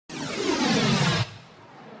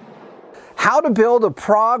How to build a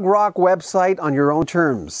prog rock website on your own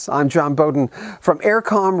terms. I'm John Beaudin from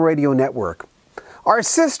Aircom Radio Network. Our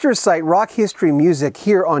sister site, Rock History Music,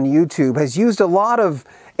 here on YouTube, has used a lot of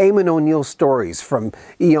Eamon O'Neill's stories from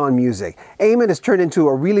EON Music. Eamon has turned into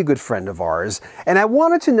a really good friend of ours, and I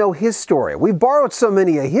wanted to know his story. We've borrowed so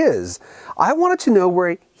many of his. I wanted to know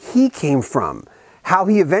where he came from, how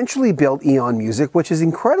he eventually built EON Music, which is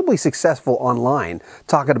incredibly successful online,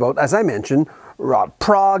 talking about, as I mentioned,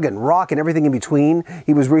 prog and rock and everything in between.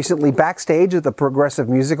 He was recently backstage at the Progressive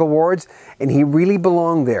Music Awards, and he really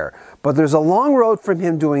belonged there. But there's a long road from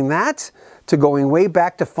him doing that to going way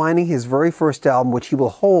back to finding his very first album, which he will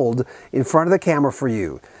hold in front of the camera for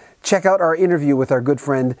you. Check out our interview with our good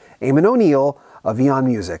friend Eamon O'Neill of EON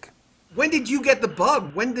Music. When did you get the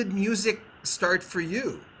bug? When did music start for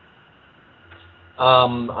you?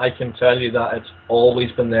 I can tell you that it's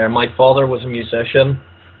always been there. My father was a musician.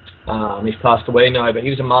 He's passed away now, but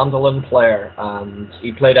he was a mandolin player and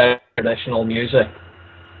he played out traditional music.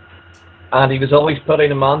 And he was always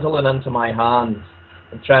putting a mandolin into my hand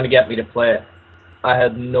and trying to get me to play it. I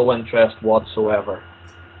had no interest whatsoever.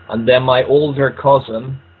 And then my older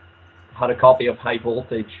cousin had a copy of High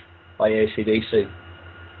Voltage by AC/DC.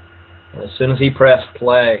 And as soon as he pressed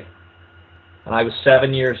play, and I was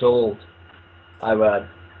 7 years old, I went,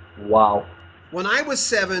 wow. When I was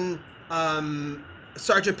 7,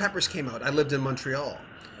 Sgt. Pepper's came out. I lived in Montreal.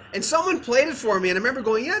 And someone played it for me, and I remember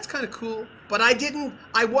going, yeah, it's kind of cool. But I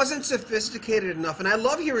wasn't sophisticated enough. And I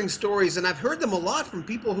love hearing stories, and I've heard them a lot from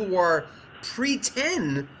people who are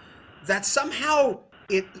pre-10, that somehow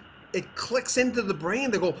it clicks into the brain.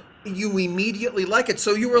 They go, you immediately like it.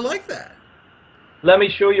 So you were like that. Let me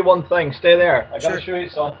show you one thing. Stay there. I got to show you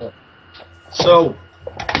something. So,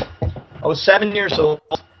 I was 7 years old,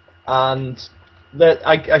 and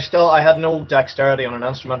I had no dexterity on an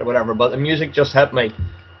instrument or whatever, but the music just hit me.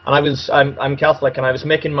 And I'm Catholic, and I was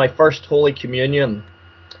making my first Holy Communion,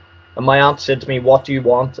 and my aunt said to me, what do you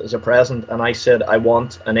want as a present? And I said, I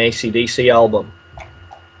want an AC/DC album.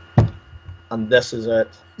 And this is it.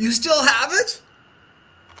 You still have it?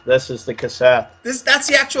 This is the cassette. That's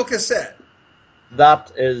the actual cassette.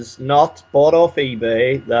 That is not bought off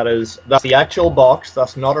eBay. That's the actual box.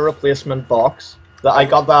 That's not a replacement box. I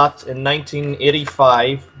got that in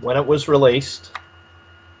 1985 when it was released,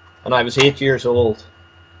 and I was 8 years old.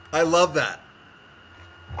 I love that.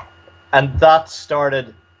 And that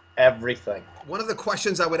started everything. One of the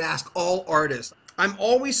questions I would ask all artists, I'm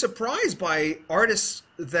always surprised by artists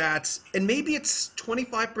that, and maybe it's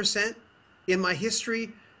 25% in my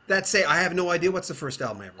history, that say, I have no idea what's the first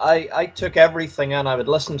album ever. I took everything in. I would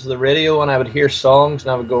listen to the radio and I would hear songs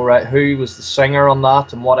and I would go, right, who was the singer on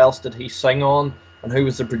that and what else did he sing on and who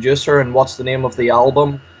was the producer and what's the name of the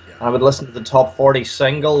album. Yeah. And I would listen to the top 40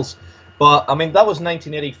 singles. But, I mean, that was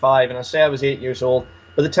 1985 and I say I was 8 years old.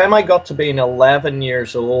 By the time I got to being 11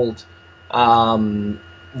 years old,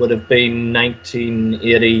 would have been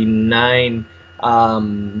 1989,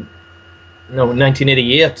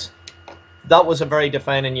 1988. That was a very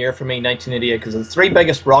defining year for me, 1988, because the three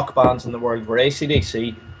biggest rock bands in the world were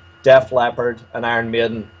AC/DC, Def Leppard, and Iron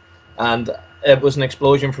Maiden. And it was an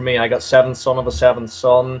explosion for me. I got Seventh Son of a Seventh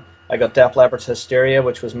Son. I got Def Leppard's Hysteria,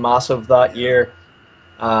 which was massive that year.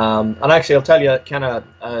 And actually, I'll tell you kind of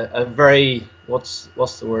a very, what's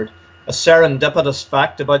the word? A serendipitous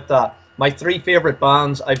fact about that. My three favourite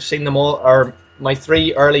bands, I've seen them all, are my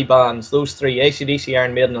three early bands, those three, AC/DC,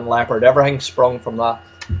 Iron Maiden, and Leppard. Everything sprung from that.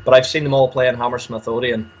 But I've seen them all play in Hammersmith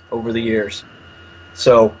Odeon over the years.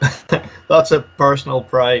 So that's a personal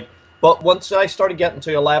pride. But once I started getting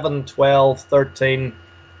to 11, 12, 13,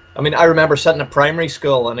 I mean, I remember sitting at primary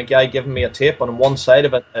school and a guy giving me a tape, and on one side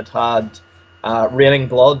of it, it had Raining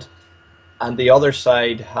Blood, and the other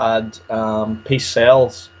side had Peace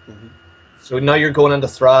Sells. Mm-hmm. So now you're going into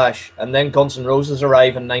thrash, and then Guns N' Roses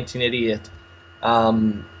arrive in 1988.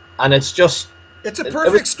 And it's just... It's a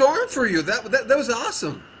perfect storm for you. That was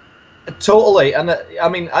awesome. Totally. And I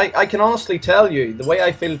mean, I can honestly tell you, the way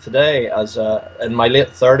I feel today, as in my late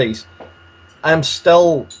 30s, I'm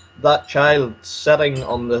still that child sitting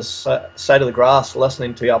on this side of the grass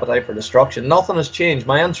listening to Appetite for Destruction. Nothing has changed.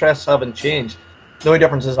 My interests haven't changed. The only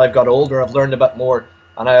difference is I've got older, I've learned a bit more,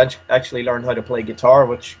 and I actually learned how to play guitar,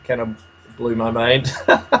 which kind of blew my mind.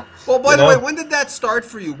 Well, by the way, when did that start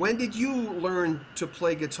for you? When did you learn to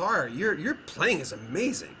play guitar? Your playing is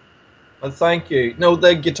amazing. Well, thank you. No,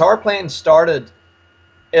 the guitar playing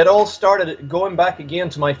it all started going back again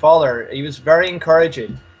to my father. He was very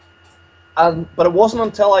encouraging. But it wasn't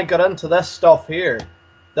until I got into this stuff here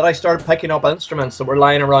that I started picking up instruments that were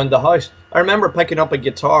lying around the house. I remember picking up a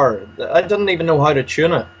guitar. I didn't even know how to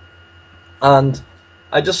tune it. And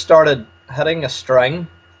I just started hitting a string,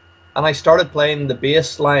 and I started playing the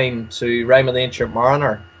bass line to Rhyme of the Ancient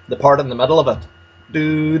Mariner, the part in the middle of it.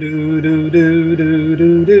 Do, do, do, do, do,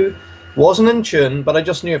 do, do. Wasn't in tune, but I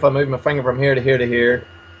just knew if I moved my finger from here to here to here,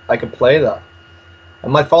 I could play that.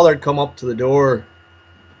 And my father had come up to the door,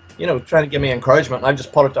 you know, trying to give me encouragement, and I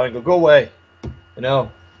just put it down and go away, you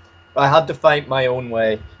know. I had to find my own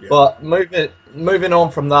way. Yeah. But moving on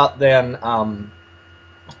from that then,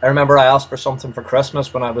 I remember I asked for something for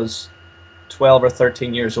Christmas when I was 12 or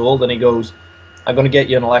 13 years old, and he goes, I'm going to get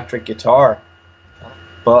you an electric guitar.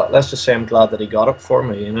 But let's just say I'm glad that he got it for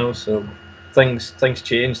me, you know, so things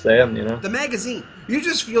changed then, you know. The magazine, you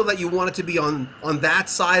just feel that you wanted to be on that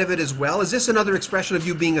side of it as well? Is this another expression of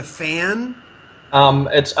you being a fan?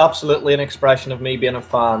 It's absolutely an expression of me being a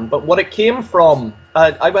fan, but what it came from,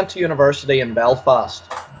 I went to university in Belfast,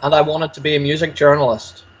 and I wanted to be a music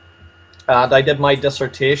journalist. And I did my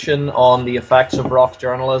dissertation on the effects of rock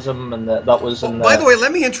journalism, and that was in By the way,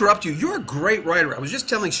 let me interrupt you. You're a great writer. I was just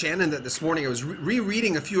telling Shannon that this morning. I was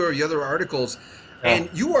rereading a few of your other articles, and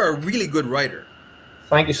you are a really good writer.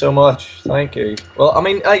 Thank you so much. Thank you. Well, I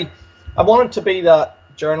mean, I wanted to be that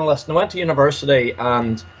journalist, and I went to university,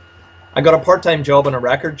 and I got a part-time job in a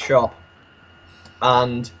record shop,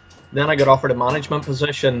 and then I got offered a management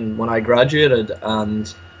position when I graduated,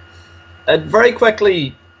 and it very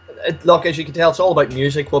quickly... Look, as you can tell, it's all about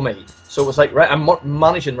music with me. So it was like, I'm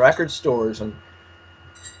managing record stores, and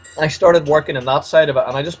I started working in that side of it,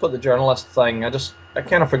 and I just put the journalist thing, I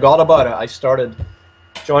kind of forgot about it. I started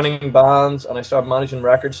joining bands, and I started managing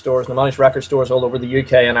record stores, and I managed record stores all over the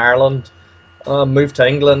UK and Ireland. Moved to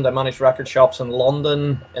England, I managed record shops in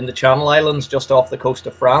London, in the Channel Islands, just off the coast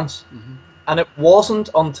of France. Mm-hmm. And it wasn't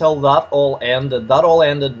until that all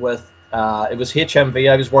ended with, it was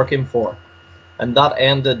HMV I was working for. And that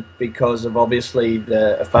ended because of obviously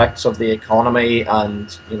the effects of the economy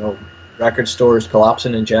and, you know, record stores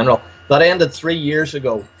collapsing in general. That ended 3 years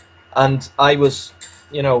ago. And I was,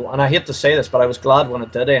 you know, and I hate to say this, but I was glad when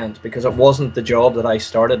it did end, because it wasn't the job that I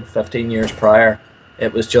started 15 years prior.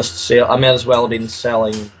 It was just sale. I may as well have been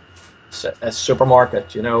selling a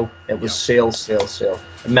supermarket, you know. It was sales. It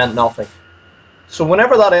meant nothing. So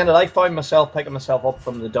whenever that ended, I found myself picking myself up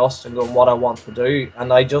from the dust and going, what I want to do.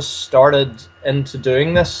 And I just started into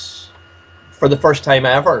doing this for the first time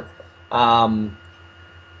ever.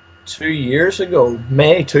 2 years ago,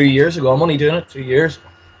 May 2 years ago, I'm only doing it 2 years.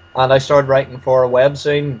 And I started writing for a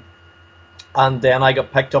webzine. And then I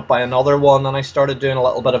got picked up by another one, and I started doing a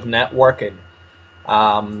little bit of networking.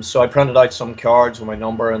 So I printed out some cards with my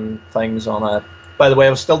number and things on it. By the way, I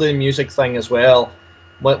was still doing music thing as well.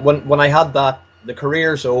 When I had that, the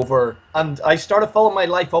career's over, and I started filling my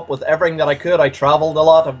life up with everything that I could. I traveled a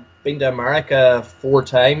lot. I've been to America 4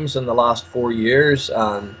 times in the last 4 years,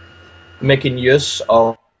 and making use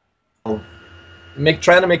of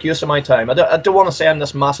trying to make use of my time. I don't want to say I'm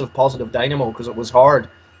this massive positive dynamo, because it was hard,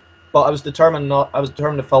 but I was determined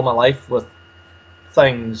to fill my life with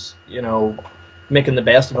things, you know, making the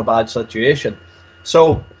best of a bad situation.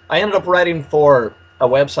 So I ended up writing for a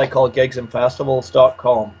website called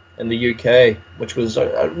gigsandfestivals.com in the UK, which was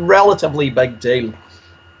a relatively big deal.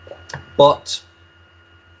 But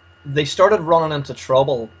they started running into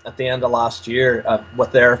trouble at the end of last year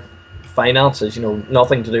with their finances, you know,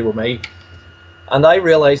 nothing to do with me. And I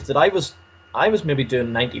realized that I was maybe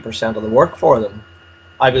doing 90% of the work for them.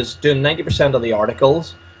 I was doing 90% of the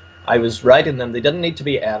articles. I was writing them. They didn't need to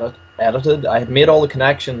be edited. I had made all the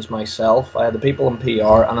connections myself. I had the people in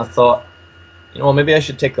PR, and I thought, you know, maybe I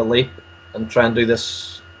should take the leap and try and do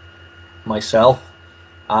this myself.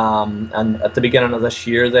 And at the beginning of this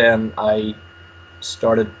year then, I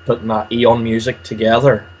started putting that EON music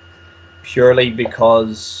together, purely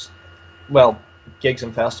because, well, Gigs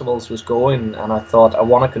and Festivals was going, and I thought I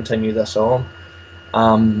want to continue this on.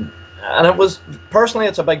 And it was, personally,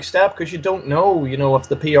 it's a big step, because you don't know, you know, if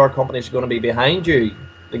the PR companies are going to be behind you.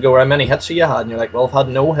 They go, how many hits have you had? And you're like, well, I've had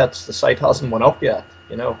no hits. The site hasn't went up yet,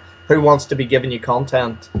 you know. Who wants to be giving you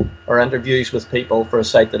content or interviews with people for a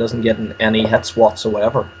site that isn't getting any hits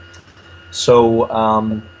whatsoever? So,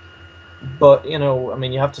 but, you know, I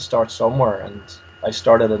mean, you have to start somewhere, and I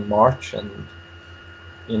started in March, and,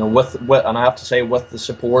 you know, and I have to say, with the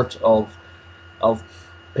support of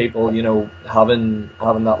people, you know, having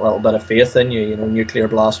that little bit of faith in you. You know, Nuclear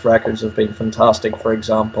Blast Records have been fantastic, for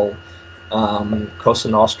example. Cosa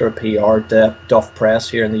Nostra PR, Duff Press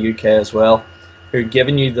here in the UK as well, who are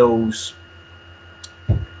giving you those,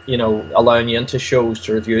 you know, allowing you into shows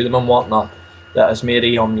to review them and whatnot. That has made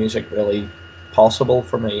EON music really possible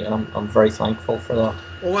for me, and I'm very thankful for that.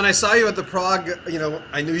 Well, when I saw you at the Prague, you know,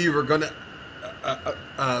 I knew you were going to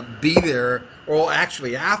be there, or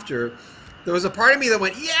actually after. There was a part of me that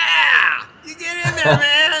went, yeah, you get in there,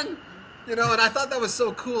 man. You know, and I thought that was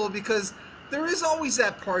so cool because there is always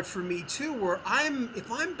that part for me too, where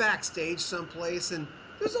if I'm backstage someplace and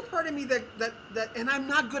there's a part of me that and I'm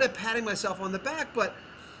not good at patting myself on the back, but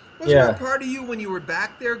was there a part of you when you were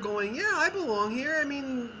back there going, yeah, I belong here? I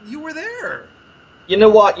mean, you were there. You know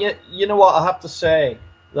what? You know what? I have to say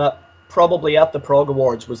that probably at the Prog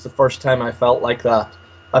Awards was the first time I felt like that.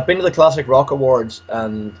 I've been to the Classic Rock Awards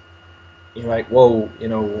and you're like, whoa, you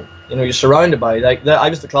know, you're surrounded by like I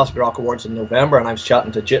was at the Classic Rock Awards in November and I was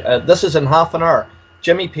chatting to this is in half an hour.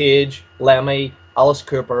 Jimmy Page, Lemmy, Alice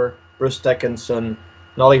Cooper, Bruce Dickinson,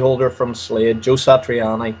 Nolly Holder from Slade, Joe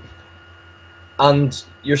Satriani, and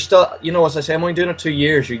you're still, you know, as I say, I'm only doing it 2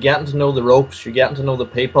 years. You're getting to know the ropes, you're getting to know the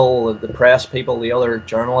people, the press people, the other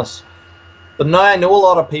journalists. But now I know a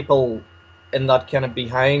lot of people in that kind of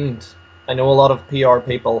behind. I know a lot of PR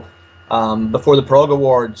people. Before the Prog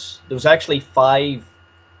Awards, there was actually five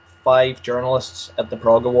journalists at the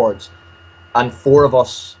Prog Awards, and 4 of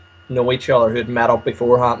us know each other who had met up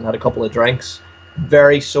beforehand and had a couple of drinks.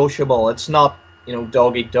 Very sociable. It's not, you know,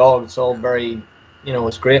 dog eat dog. It's all very, you know,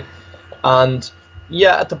 it's great. And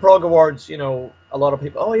yeah, at the Prog Awards, you know, a lot of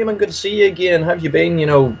people, oh, Eamon, good to see you again. How have you been? You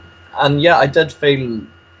know, and yeah, I did feel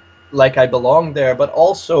like I belonged there, but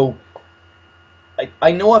also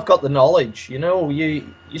I know I've got the knowledge. You know, you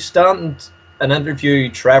stand and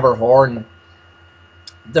interview Trevor Horn.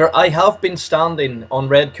 I have been standing on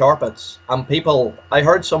red carpets, and people. I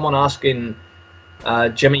heard someone asking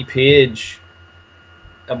Jimmy Page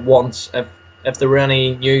once if there were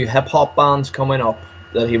any new hip hop bands coming up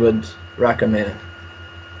that he would recommend.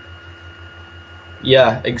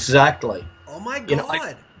 Yeah, exactly. Oh my God! You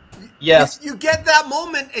know, yes. You get that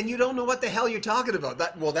moment, and you don't know what the hell you're talking about.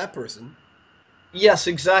 That person. Yes,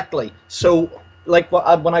 exactly. So, like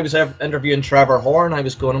when I was interviewing Trevor Horn, I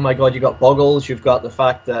was going, oh my God, you got Buggles, you've got the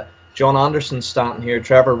fact that John Anderson's standing here,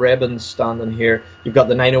 Trevor Rabin's standing here, you've got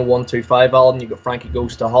the 90125 album, you've got Frankie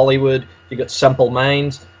Goes to Hollywood, you've got Simple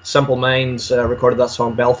Minds. Simple Minds recorded that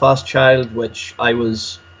song Belfast Child, which I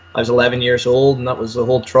was 11 years old, and that was the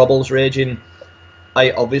whole Troubles raging.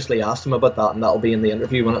 I obviously asked him about that, and that'll be in the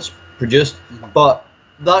interview when it's produced. Mm-hmm. But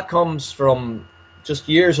that comes from just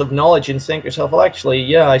years of knowledge, and think to yourself, well, actually,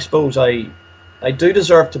 yeah, I suppose I do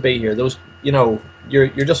deserve to be here. Those, you know, you're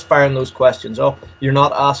just firing those questions up. You're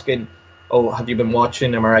not asking, oh, have you been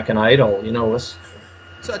watching American Idol? You know,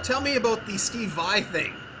 So tell me about the Steve Vai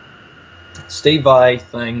thing. Steve Vai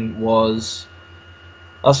thing was,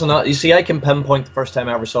 also not, you see, I can pinpoint the first time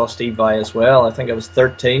I ever saw Steve Vai as well. I think I was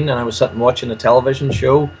 13 and I was sitting watching a television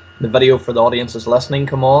show. The video for the audiences listening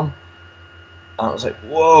come on, and I was like,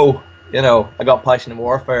 whoa. You know, I got Passion and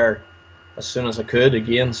Warfare as soon as I could.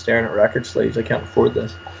 Again, staring at record sleeves. I can't afford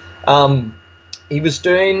this. He was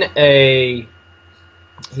doing a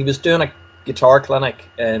guitar clinic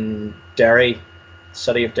in Derry,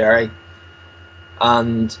 city of Derry,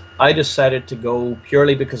 and I decided to go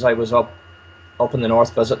purely because I was up in the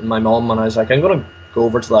north visiting my mum, and I was like, I'm going to go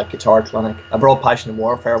over to that guitar clinic. I brought Passion and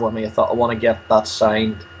Warfare with me. I thought I want to get that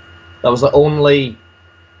signed. That was the only.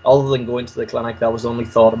 Other than going to the clinic, that was the only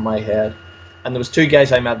thought in my head. And there was 2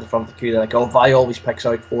 guys I met at the front of the queue. They're like, oh, Vi always picks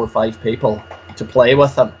out 4 or 5 people to play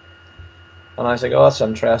with him. And I was like, oh, that's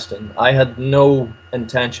interesting. I had no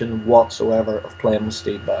intention whatsoever of playing with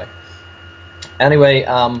Steve Vai. Anyway,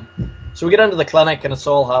 so we get into the clinic and it's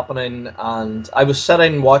all happening, and I was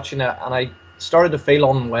sitting watching it, and I started to feel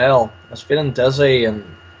unwell. I was feeling dizzy and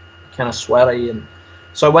kind of sweaty, and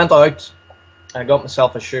so I went out. I got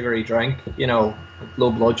myself a sugary drink, you know, low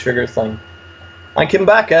blood sugar thing. I came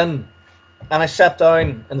back in and I sat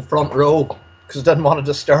down in the front row because I didn't want to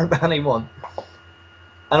disturb anyone.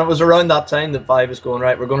 And it was around that time that Vi was going,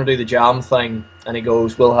 right, we're going to do the jam thing. And he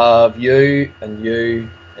goes, we'll have you and you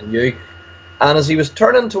and you. And as he was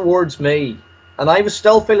turning towards me, and I was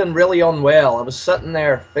still feeling really unwell, I was sitting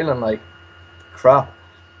there feeling like crap.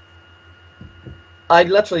 I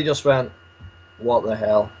literally just went, what the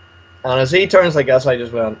hell? And as he turns like this, I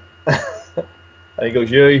just went, and he goes,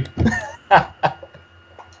 you.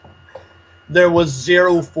 There was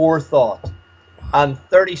zero forethought. And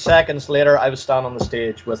 30 seconds later, I was standing on the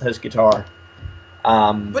stage with his guitar.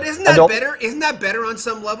 But isn't that better? Isn't that better on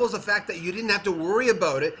some levels, the fact that you didn't have to worry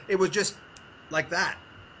about it? It was just like that.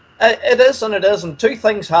 It is and it isn't. 2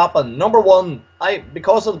 things happened. Number one,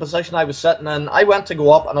 because of the position I was sitting in, I went to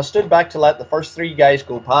go up and I stood back to let the first 3 guys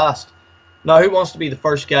go past. Now, who wants to be the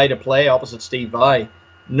first guy to play opposite Steve Vai?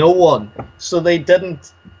 No one. So they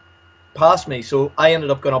didn't pass me, so I ended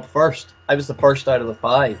up going up first. I was the first out of the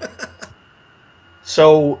 5.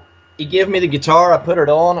 So he gave me the guitar, I put it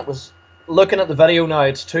on, it was looking at the video now,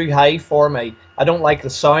 it's too high for me. I don't like the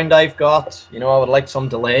sound I've got. You know, I would like some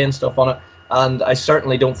delay and stuff on it. And I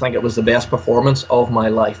certainly don't think it was the best performance of my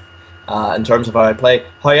life in terms of how I play.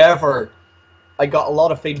 However, I got a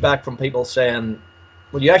lot of feedback from people saying,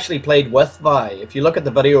 well, you actually played with Vi. If you look at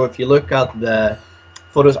the video, if you look at the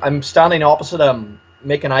photos, I'm standing opposite him,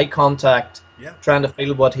 making eye contact, trying to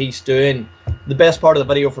feel what he's doing. The best part of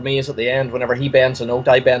the video for me is at the end, whenever he bends a note,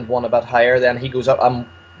 I bend one a bit higher, then he goes up.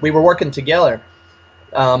 We were working together.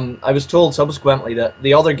 I was told subsequently that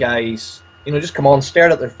the other guys, you know, just come on,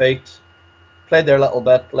 stared at their feet, played their little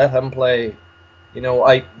bit, let him play. You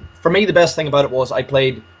know, for me, the best thing about it was I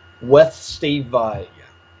played with Steve Vai,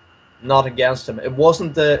 not against him. It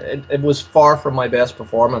wasn't it was far from my best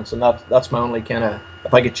performance, and that's my only kind of,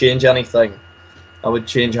 if I could change anything, I would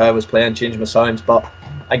change how I was playing, change my sounds, but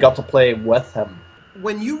I got to play with him.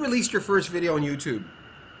 When you released your first video on YouTube,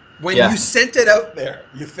 when you sent it out there,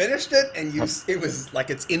 you finished it, and it was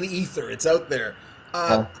like it's in the ether, it's out there.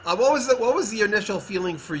 What was the initial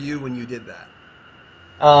feeling for you when you did that?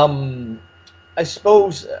 I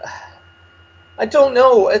suppose, I don't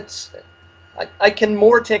know. I can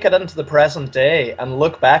more take it into the present day and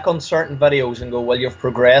look back on certain videos and go, well, you've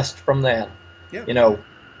progressed from then. Yeah. You know,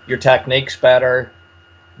 your technique's better.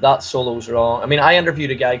 That solo's wrong. I mean, I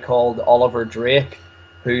interviewed a guy called Oliver Drake,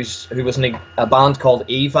 who was in a band called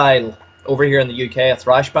Evil over here in the UK, a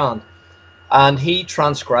thrash band, and he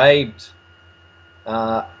transcribed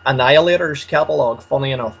Annihilator's catalogue.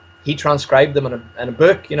 Funny enough, he transcribed them in a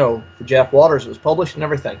book, you know, for Jeff Waters. It was published and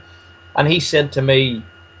everything. And he said to me,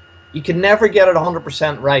 you can never get it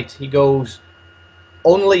 100% right. He goes,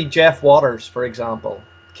 only Jeff Waters, for example,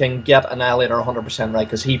 can get Annihilator 100% right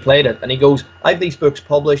because he played it. And he goes, I have these books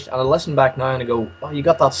published, and I listen back now and I go, oh, you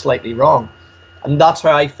got that slightly wrong. And that's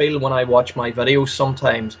how I feel when I watch my videos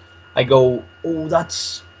sometimes. I go, oh,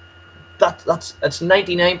 it's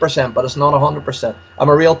 99%, but it's not 100%. I'm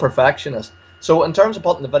a real perfectionist. So in terms of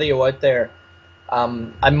putting the video out there,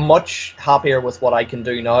 I'm much happier with what I can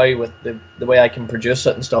do now with the way I can produce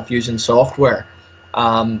it and stuff using software.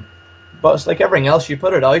 But it's like everything else, you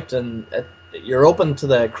put it out and you're open to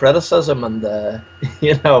the criticism and the,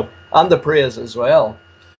 you know, and the praise as well.